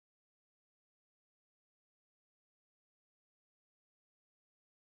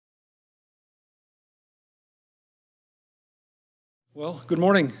Well, good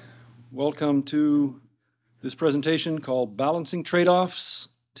morning. Welcome to this presentation called Balancing Tradeoffs,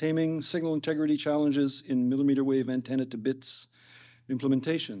 Taming Signal Integrity Challenges in mmWave Antenna to Bits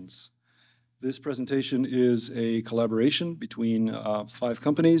Implementations. This presentation is a collaboration between 5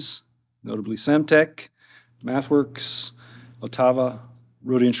 companies, notably Samtec, MathWorks, Otava,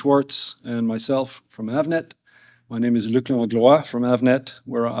 Rohde and Schwarz, and myself from Avnet. My name is Langlois from Avnet,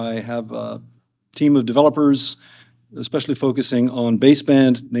 where I have a team of developers especially focusing on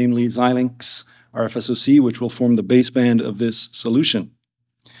baseband, namely Xilinx RFSoC, which will form the baseband of this solution.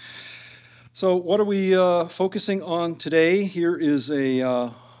 So what are we focusing on today? Here is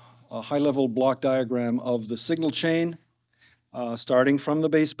a high-level block diagram of the signal chain, starting from the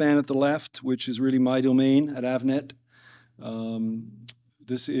baseband at the left, which is really my domain at Avnet.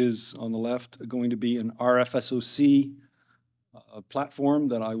 This is, on the left, going to be an RFSoC platform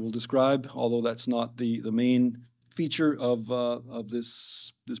that I will describe, although that's not the main feature of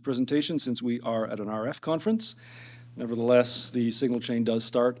this presentation, since we are at an RF conference. Nevertheless, the signal chain does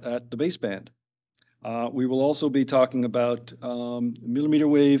start at the baseband. We will also be talking about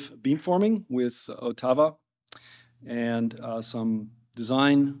mmWave beamforming with Otava and some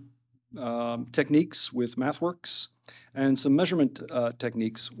design techniques with MathWorks and some measurement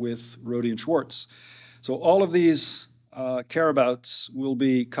techniques with Rohde and Schwarz. So all of these careabouts will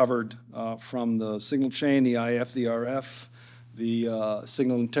be covered from the signal chain, the IF, the RF, the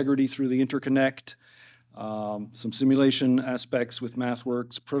signal integrity through the interconnect, some simulation aspects with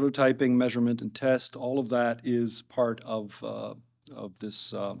MathWorks, prototyping, measurement, and test. All of that is part of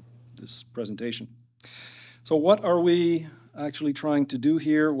this presentation. So what are we actually trying to do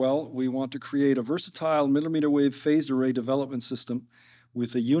here? Well, we want to create a versatile mmWave phased array development system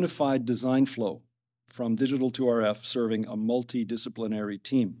with a unified design flow from digital to RF, serving a multidisciplinary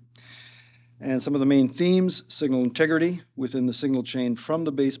team. And some of the main themes: signal integrity within the signal chain from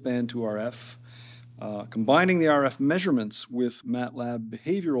the baseband to RF, combining the RF measurements with MATLAB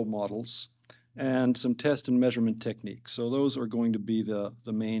behavioral models, and some test and measurement techniques. So those are going to be the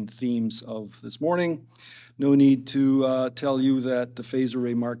main themes of this morning. No need to tell you that the phased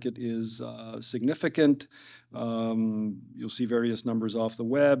array market is significant. You'll see various numbers off the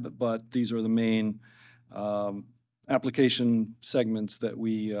web, but these are the main application segments that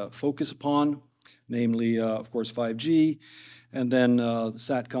we focus upon, namely, of course, 5G, and then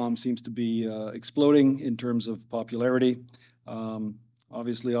SATCOM seems to be exploding in terms of popularity.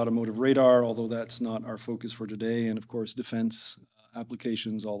 Obviously, automotive radar, although that's not our focus for today, and of course, defense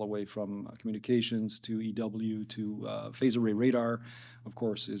applications all the way from communications to EW to phased array radar, of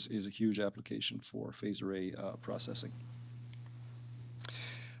course, is a huge application for phased array processing.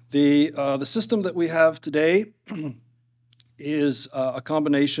 The system that we have today is a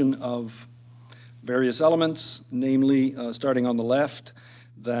combination of various elements, namely, starting on the left,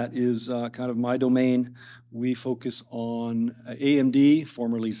 that is kind of my domain. We focus on AMD,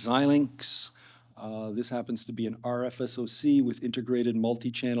 formerly Xilinx. This happens to be an RFSoC with integrated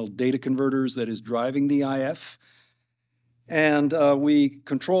multi-channel data converters that is driving the IF. And we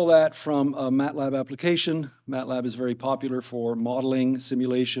control that from a MATLAB application. MATLAB is very popular for modeling,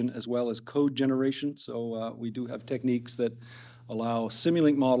 simulation, as well as code generation. So we do have techniques that allow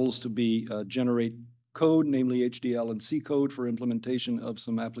Simulink models to generate code, namely HDL and C code, for implementation of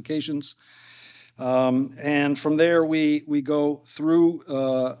some applications. And from there, we go through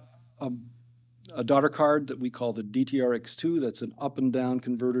a daughter card that we call the DTRX2. That's an up and down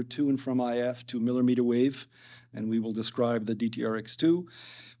converter to and from IF to mmWave, and we will describe the DTRX2.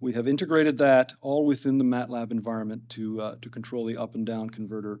 We have integrated that all within the MATLAB environment to control the up and down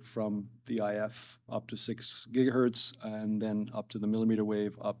converter from the IF up to 6 gigahertz, and then up to the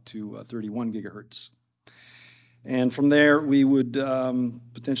mmWave up to 31 gigahertz. And from there, we would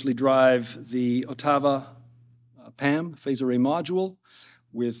potentially drive the Otava PAM, phased array module,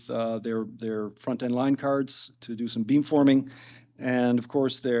 with their front-end line cards to do some beamforming, and of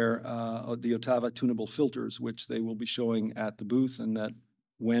course the Otava tunable filters, which they will be showing at the booth and that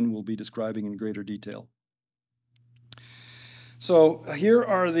Wen will be describing in greater detail. So here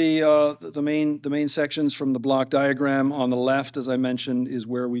are the main sections from the block diagram. On the left, as I mentioned, is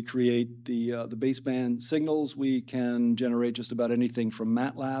where we create the baseband signals. We can generate just about anything from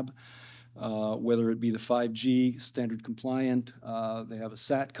MATLAB, whether it be the 5G standard compliant. They have a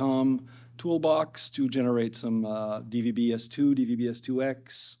SATCOM toolbox to generate some DVB-S2,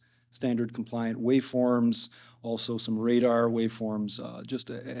 DVB-S2X, standard compliant waveforms, also some radar waveforms.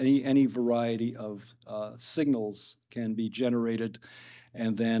 Just any variety of signals can be generated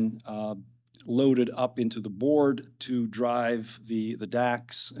and then loaded up into the board to drive the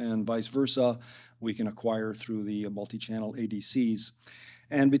DACs and vice versa, we can acquire through the multi-channel ADCs.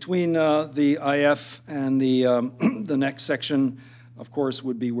 And between the IF and the, the next section, of course,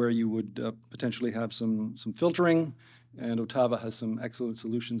 would be where you would potentially have some filtering. And Otava has some excellent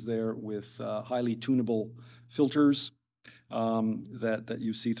solutions there with highly tunable filters that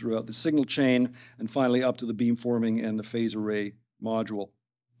you see throughout the signal chain, and finally up to the beamforming and the phase array module.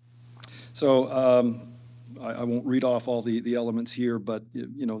 So I won't read off all the elements here, but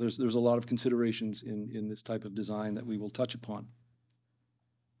you know, there's a lot of considerations in this type of design that we will touch upon.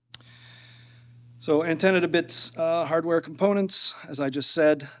 So antenna to bits hardware components, as I just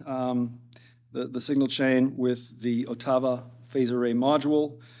said, the signal chain with the Otava phase array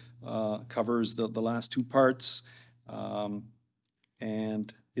module covers the last two parts.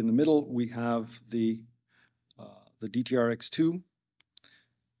 And in the middle, we have the DTRX2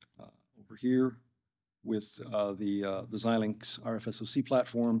 over here with the Xilinx RFSoC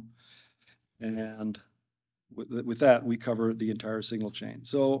platform. And with that, we cover the entire signal chain.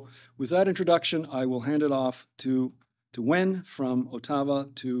 So with that introduction, I will hand it off to Wen from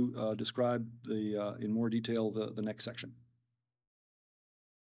Otava to describe in more detail the next section.